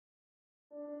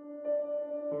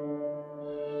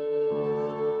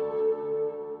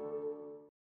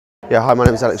Yeah, hi, my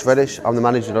name is Reddish. I'm the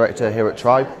Managing Director here at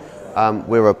Tribe.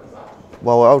 We're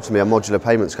ultimately a modular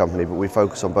payments company, but we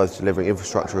focus on both delivering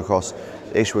infrastructure across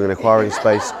the issuing and acquiring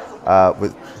space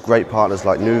with great partners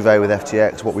like Nuvei with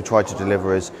FTX. What we try to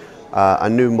deliver is a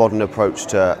new modern approach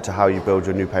to how you build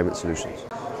your new payment solutions.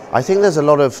 I think there's a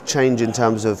lot of change in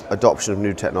terms of adoption of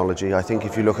new technology. I think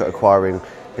if you look at acquiring,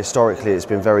 historically it's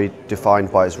been very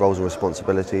defined by its roles and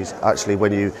responsibilities. Actually,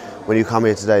 when you come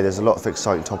here today, there's a lot of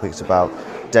exciting topics about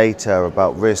data,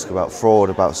 about risk, about fraud,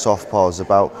 about soft POS,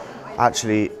 about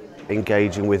actually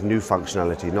engaging with new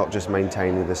functionality, not just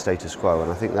maintaining the status quo.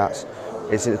 And I think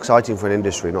it's exciting for an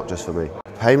industry, not just for me.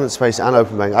 Payment space and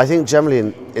open banking. I think generally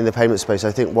in the payment space,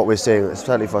 I think what we're seeing,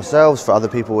 certainly for ourselves, for other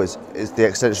people, is the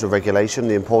extension of regulation,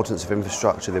 the importance of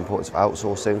infrastructure, the importance of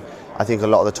outsourcing. I think a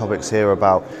lot of the topics here are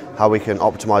about how we can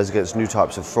optimize against new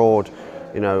types of fraud,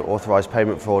 authorized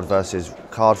payment fraud versus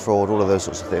card fraud, all of those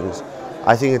sorts of things.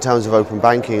 I think in terms of open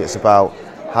banking, it's about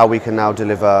how we can now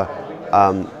deliver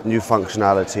new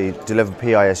functionality, deliver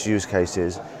PIS use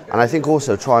cases, and I think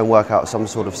also try and work out some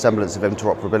sort of semblance of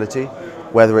interoperability,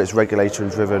 whether it's regulatory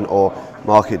driven or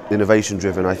market innovation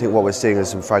driven. I think what we're seeing is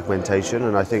some fragmentation,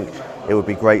 and I think it would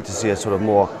be great to see a sort of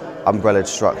more umbrellaed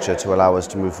structure to allow us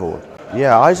to move forward.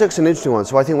 Yeah, Isaac's an interesting one.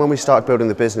 So I think when we started building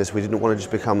the business, we didn't want to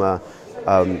just become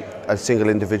a single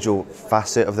individual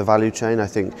facet of the value chain. I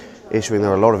think issuing,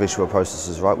 there are a lot of issuer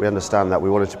processes, right? We understand that. We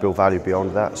wanted to build value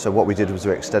beyond that. So what we did was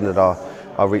we extended our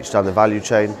reach down the value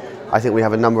chain. I think we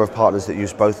have a number of partners that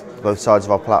use both sides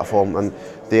of our platform, and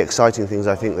the exciting things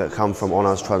I think that come from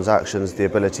on-us transactions, the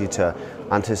ability to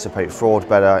anticipate fraud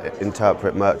better,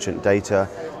 interpret merchant data,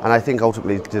 and I think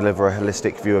ultimately deliver a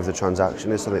holistic view of the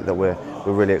transaction is something that we're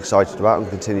really excited about and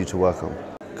continue to work on.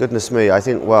 Goodness me, I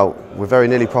think, well, we're very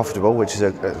nearly profitable, which is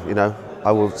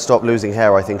I will stop losing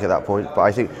hair, I think, at that point. But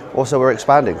I think also we're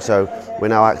expanding. So we're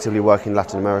now actively working in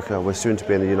Latin America. We're soon to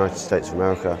be in the United States of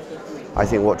America. I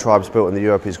think what Tribe's built in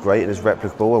Europe is great and is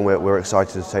replicable, and we're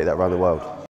excited to take that around the world.